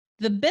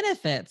The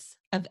benefits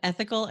of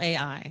ethical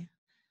AI.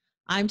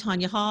 I'm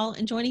Tanya Hall,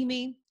 and joining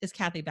me is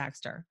Kathy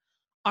Baxter,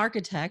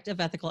 architect of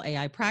ethical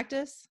AI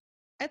practice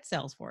at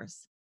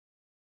Salesforce.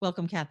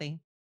 Welcome,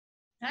 Kathy.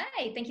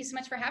 Hi, thank you so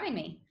much for having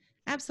me.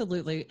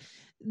 Absolutely.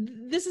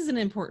 This is an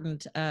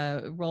important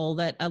role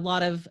that a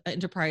lot of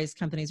enterprise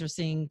companies are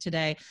seeing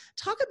today.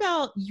 Talk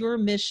about your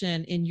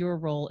mission in your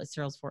role at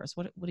Salesforce.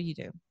 What do you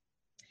do?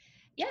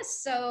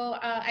 Yes, so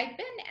I've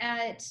been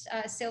at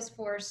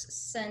Salesforce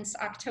since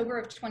October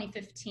of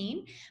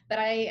 2015, but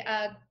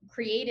I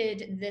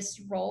created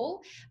this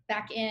role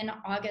back in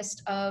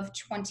August of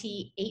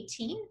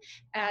 2018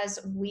 as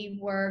we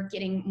were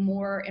getting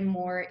more and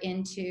more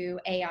into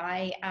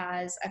AI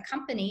as a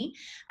company.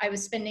 I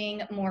was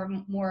spending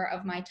more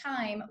of my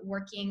time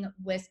working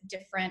with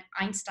different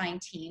Einstein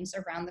teams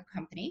around the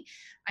company.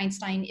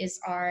 Einstein is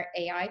our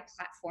AI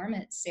platform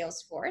at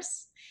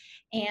Salesforce.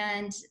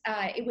 And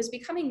it was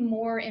becoming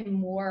more and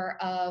more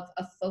of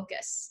a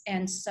focus.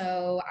 And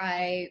so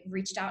I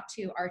reached out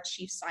to our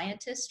chief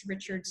scientist,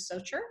 Richard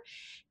Socher,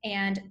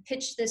 and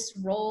pitched this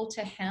role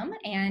to him.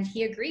 And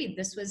he agreed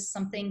this was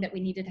something that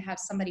we needed to have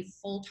somebody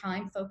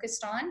full-time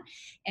focused on.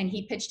 And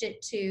he pitched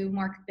it to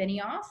Mark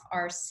Benioff,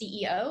 our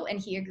CEO, and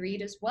he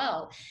agreed as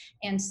well.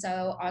 And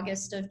so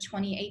August of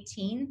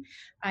 2018,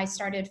 I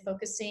started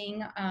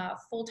focusing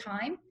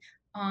full-time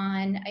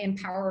on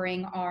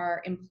empowering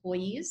our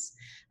employees,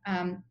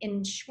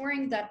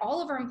 ensuring that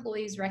all of our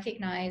employees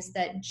recognize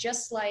that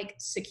just like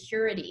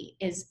security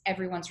is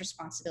everyone's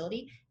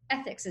responsibility,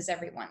 ethics is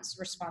everyone's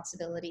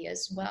responsibility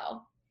as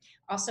well.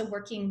 Also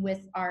working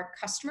with our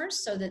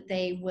customers so that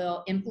they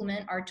will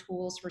implement our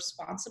tools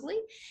responsibly,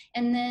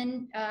 and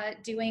then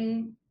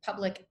doing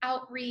public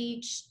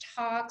outreach,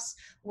 talks,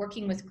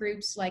 working with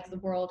groups like the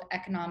World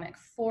Economic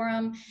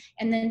Forum,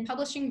 and then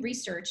publishing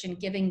research and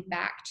giving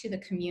back to the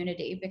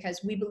community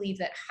because we believe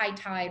that high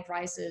tide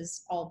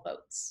rises all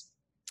boats.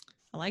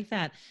 I like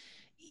that.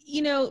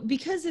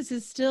 Because this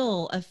is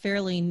still a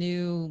fairly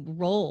new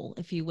role,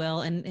 if you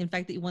will, and in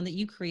fact, the one that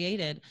you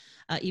created,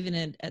 even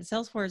at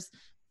Salesforce,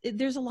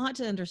 there's a lot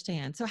to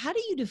understand. So how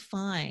do you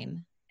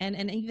define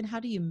and even how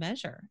do you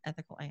measure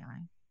ethical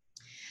AI?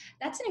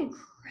 That's an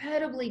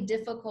incredibly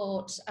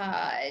difficult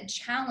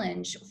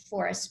challenge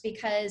for us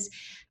because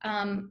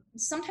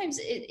sometimes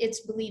it's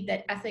believed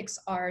that ethics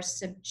are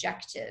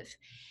subjective.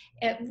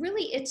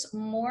 It's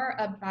more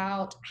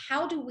about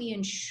how do we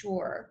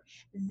ensure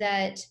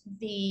that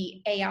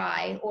the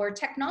AI or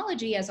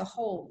technology as a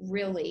whole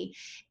really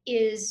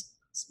is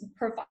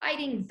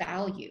providing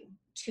value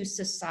to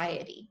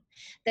society,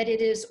 that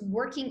it is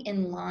working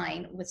in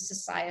line with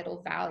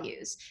societal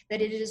values,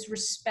 that it is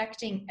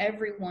respecting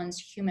everyone's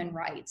human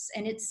rights,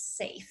 and it's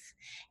safe.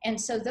 And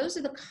so those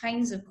are the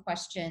kinds of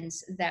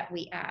questions that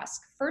we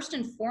ask. First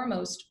and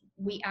foremost,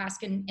 we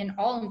ask, and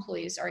all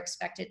employees are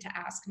expected to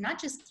ask, not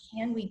just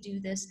can we do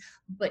this,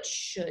 but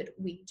should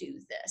we do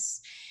this?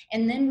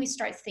 And then we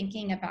start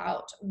thinking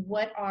about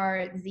what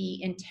are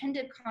the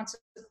intended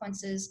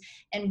consequences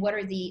and what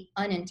are the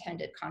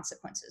unintended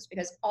consequences,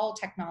 because all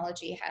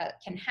technology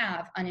can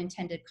have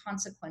unintended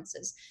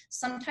consequences,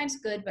 sometimes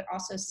good, but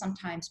also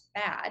sometimes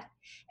bad.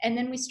 And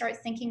then we start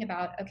thinking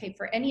about, okay,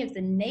 for any of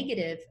the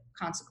negative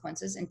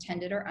consequences,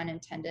 intended or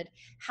unintended,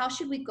 how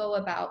should we go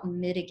about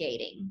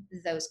mitigating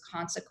those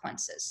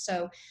consequences?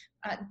 So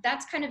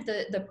that's kind of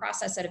the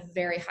process at a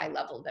very high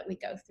level that we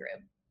go through.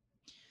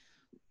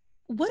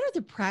 What are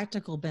the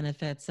practical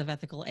benefits of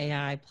ethical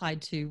AI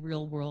applied to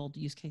real world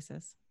use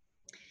cases?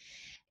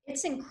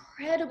 It's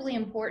incredibly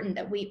important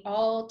that we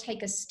all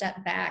take a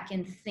step back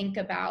and think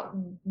about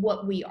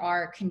what we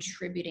are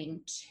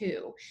contributing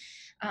to.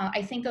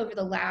 I think over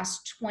the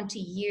last 20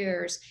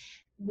 years,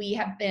 we've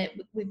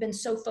been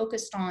so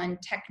focused on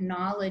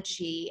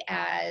technology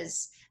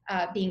as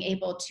being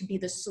able to be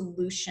the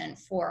solution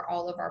for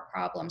all of our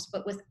problems,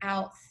 but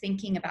without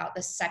thinking about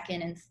the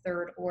second and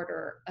third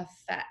order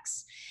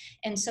effects.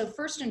 And so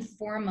first and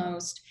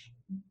foremost,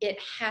 it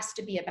has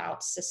to be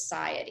about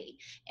society.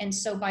 And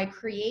so by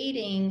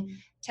creating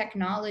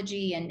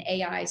technology and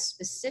AI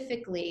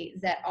specifically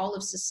that all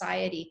of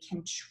society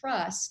can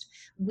trust,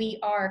 we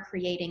are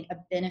creating a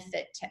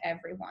benefit to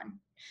everyone.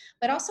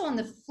 But also on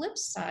the flip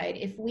side,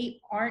 if we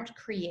aren't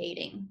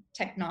creating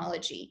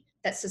technology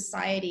that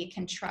society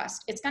can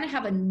trust, it's going to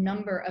have a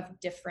number of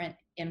different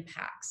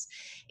impacts.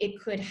 It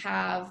could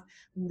have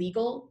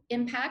legal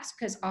impacts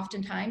because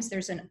oftentimes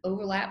there's an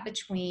overlap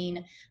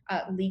between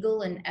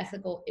legal and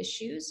ethical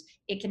issues.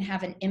 It can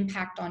have an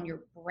impact on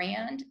your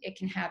brand. It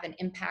can have an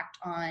impact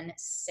on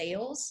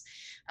sales.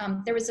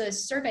 There was a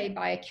survey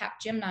by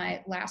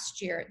Capgemini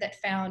last year that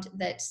found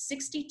that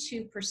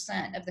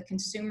 62% of the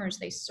consumers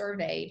they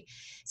surveyed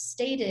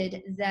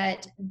stated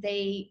that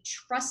they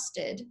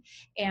trusted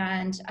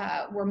and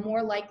were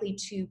more likely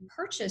to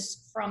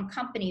purchase from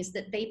companies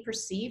that they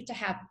perceived to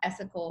have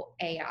ethical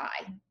AI.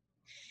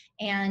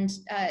 And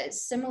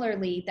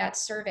similarly, that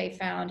survey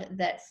found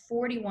that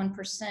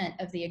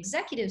 41% of the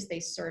executives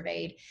they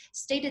surveyed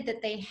stated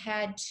that they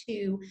had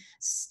to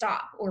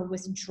stop or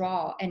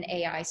withdraw an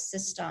AI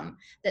system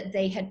that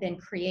they had been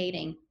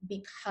creating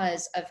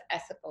because of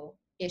ethical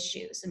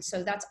issues. And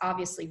so that's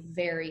obviously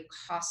very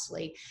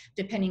costly,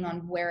 depending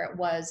on where it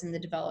was in the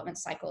development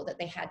cycle that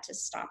they had to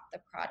stop the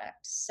product.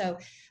 So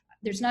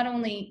there's not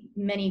only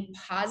many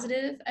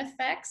positive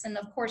effects and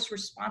of course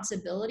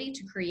responsibility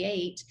to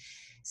create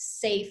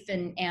safe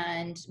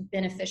and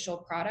beneficial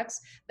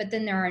products, but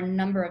then there are a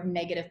number of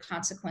negative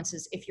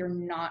consequences if you're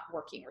not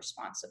working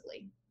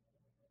responsibly.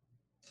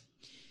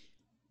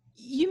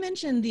 You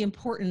mentioned the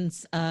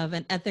importance of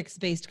an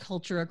ethics-based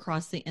culture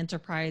across the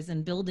enterprise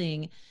and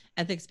building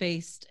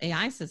ethics-based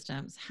AI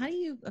systems. How do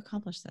you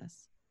accomplish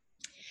this?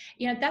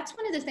 That's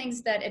one of the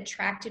things that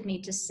attracted me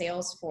to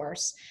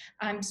Salesforce.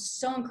 I'm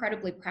so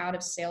incredibly proud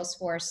of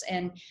Salesforce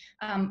and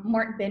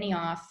Mark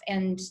Benioff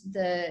and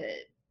the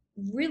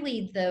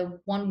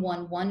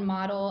 1-1-1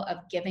 model of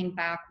giving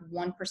back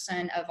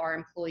 1% of our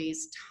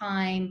employees'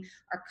 time,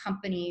 our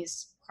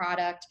company's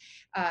product,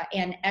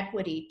 and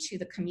equity to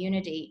the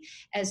community,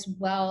 as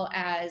well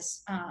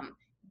as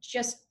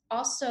just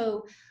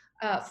also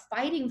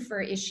fighting for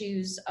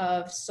issues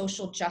of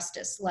social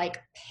justice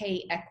like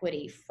pay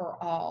equity for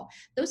all.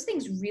 Those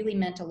things really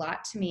meant a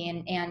lot to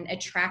me and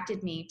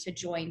attracted me to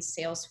join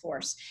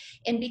Salesforce.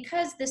 And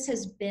because this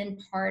has been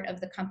part of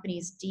the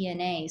company's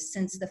DNA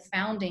since the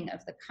founding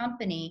of the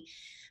company,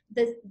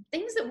 the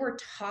things that we're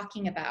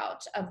talking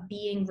about of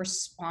being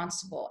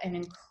responsible and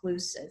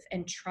inclusive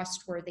and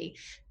trustworthy,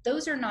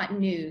 those are not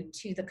new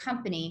to the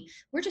company.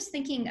 We're just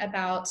thinking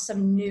about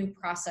some new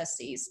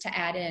processes to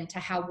add in to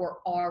how we're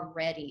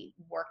already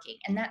working.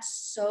 And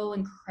that's so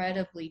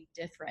incredibly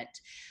different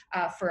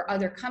for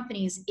other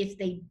companies if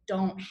they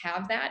don't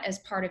have that as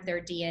part of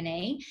their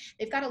DNA.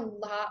 They've got a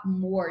lot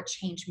more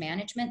change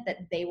management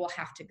that they will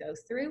have to go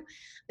through.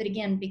 But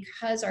again,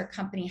 because our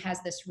company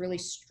has this really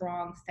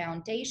strong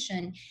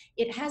foundation,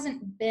 it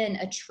hasn't been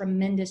a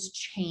tremendous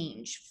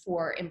change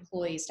for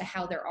employees to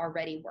how they're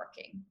already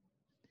working.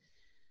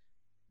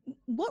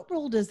 What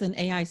role does an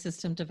AI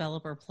system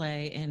developer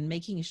play in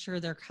making sure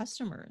their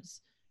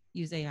customers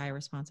use AI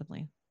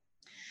responsibly?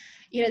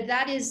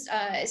 That is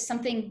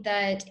something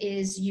that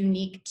is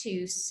unique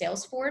to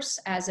Salesforce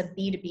as a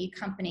B2B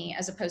company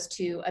as opposed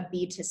to a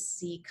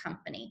B2C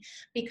company.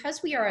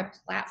 Because we are a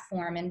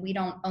platform and we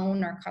don't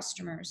own our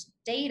customers'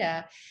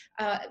 data,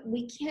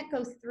 we can't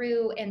go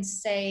through and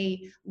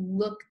say,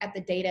 look at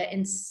the data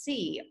and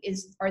see,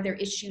 are there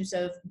issues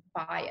of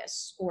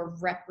bias or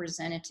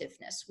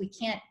representativeness? We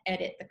can't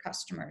edit the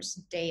customer's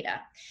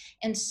data.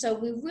 And so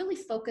we really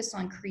focus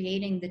on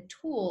creating the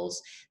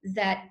tools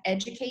that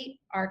educate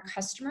our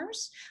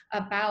customers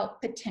about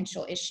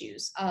potential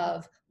issues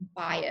of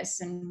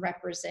bias and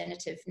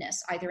representativeness,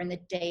 either in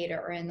the data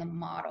or in the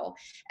model,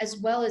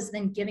 as well as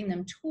then giving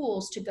them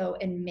tools to go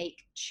and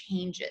make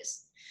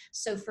changes.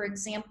 So for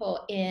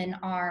example, in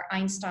our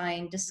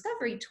Einstein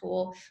Discovery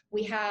tool,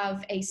 we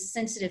have a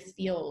sensitive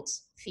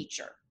fields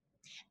feature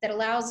that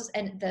allows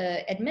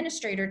the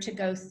administrator to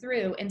go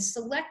through and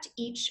select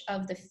each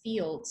of the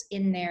fields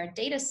in their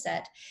data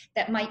set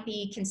that might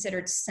be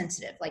considered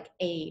sensitive, like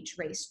age,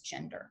 race,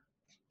 gender.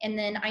 And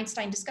then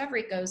Einstein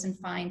Discovery goes and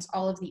finds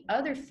all of the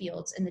other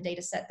fields in the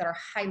data set that are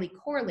highly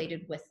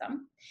correlated with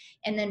them,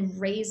 and then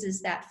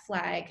raises that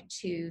flag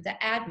to the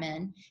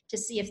admin to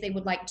see if they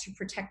would like to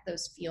protect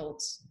those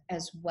fields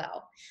as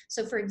well.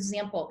 So for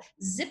example,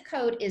 zip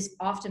code is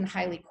often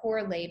highly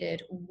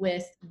correlated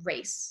with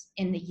race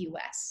in the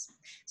US.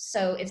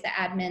 So if the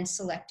admin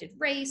selected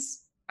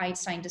race,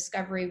 Einstein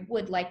Discovery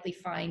would likely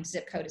find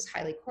zip code is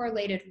highly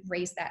correlated,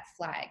 raise that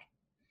flag.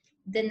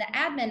 Then the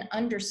admin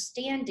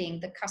understanding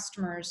the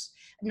customer's,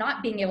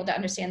 not being able to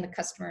understand the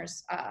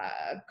customer's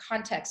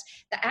context,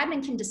 the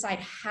admin can decide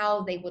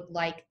how they would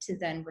like to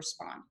then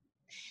respond.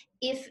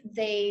 If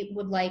they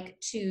would like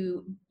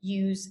to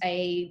use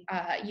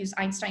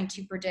Einstein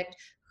to predict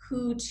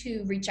who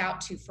to reach out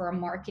to for a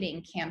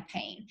marketing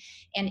campaign,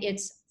 and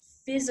it's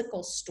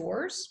physical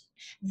stores,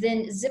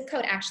 then zip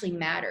code actually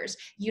matters.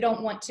 You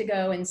don't want to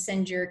go and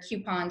send your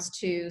coupons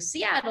to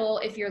Seattle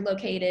if you're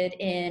located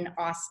in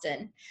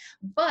Austin.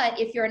 But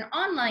if you're an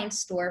online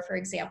store, for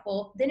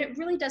example, then it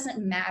really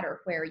doesn't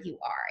matter where you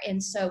are.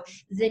 And so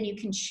then you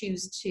can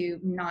choose to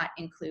not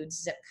include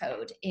zip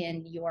code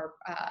in your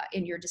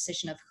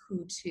decision of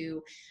who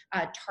to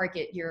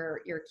target your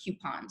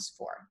coupons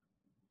for.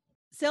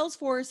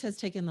 Salesforce has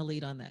taken the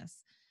lead on this.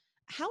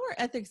 How are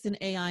ethics in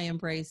AI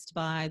embraced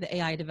by the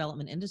AI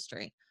development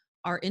industry?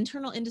 Are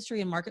internal industry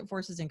and market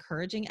forces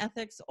encouraging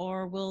ethics,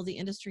 or will the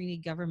industry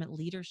need government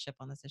leadership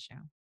on this issue?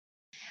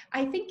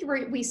 I think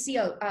we see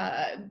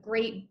a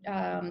great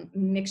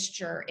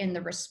mixture in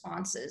the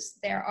responses.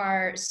 There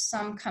are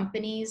some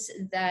companies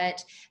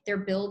that they're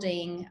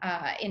building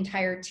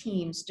entire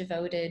teams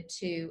devoted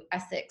to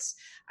ethics,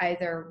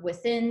 either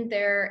within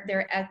their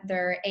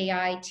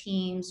AI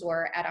teams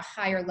or at a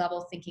higher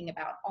level, thinking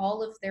about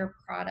all of their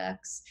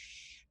products.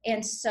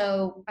 And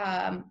so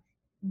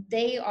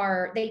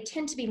they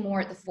tend to be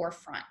more at the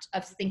forefront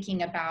of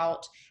thinking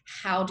about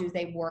how do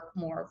they work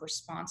more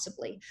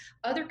responsibly.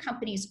 Other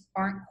companies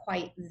aren't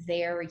quite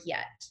there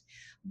yet.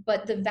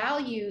 But the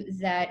value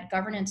that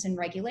governance and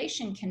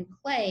regulation can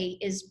play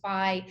is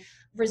by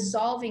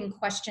resolving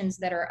questions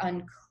that are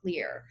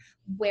unclear,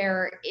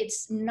 where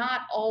it's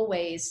not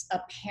always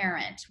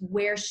apparent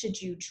where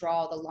should you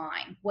draw the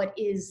line, what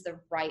is the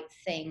right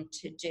thing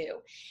to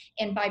do.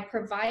 And by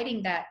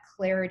providing that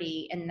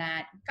clarity and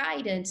that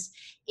guidance,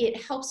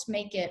 it helps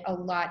make it a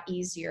lot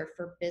easier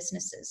for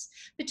businesses,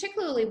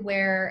 particularly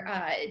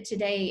where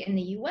today in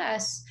the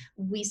US,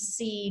 we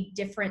see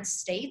different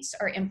states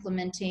are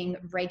implementing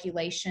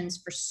regulations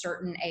for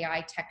certain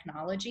AI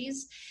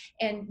technologies.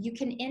 And you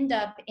can end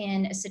up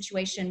in a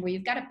situation where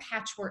you've got a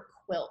patchwork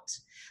quilt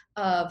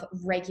of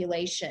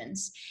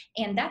regulations.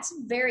 And that's a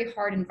very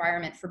hard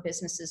environment for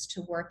businesses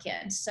to work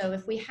in. So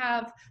if we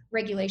have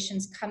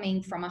regulations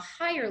coming from a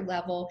higher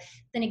level,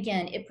 then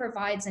again, it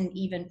provides an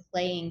even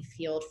playing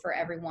field for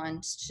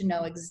everyone to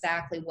know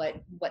exactly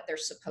what they're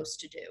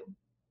supposed to do.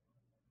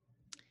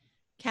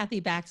 Kathy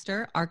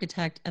Baxter,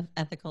 Architect of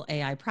Ethical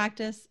AI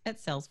Practice at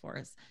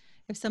Salesforce.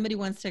 If somebody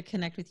wants to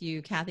connect with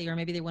you, Kathy, or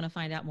maybe they want to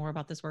find out more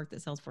about this work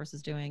that Salesforce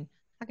is doing,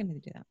 how can they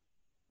do that?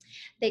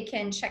 They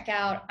can check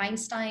out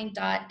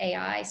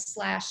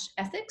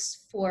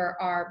einstein.ai/ethics for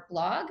our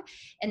blog.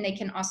 And they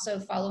can also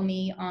follow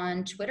me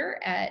on Twitter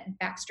at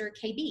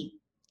BaxterKB.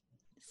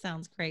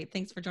 Sounds great.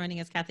 Thanks for joining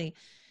us, Kathy.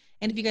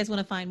 And if you guys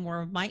want to find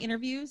more of my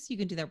interviews, you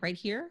can do that right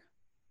here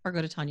or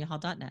go to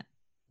tanyahall.net.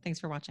 Thanks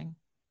for watching.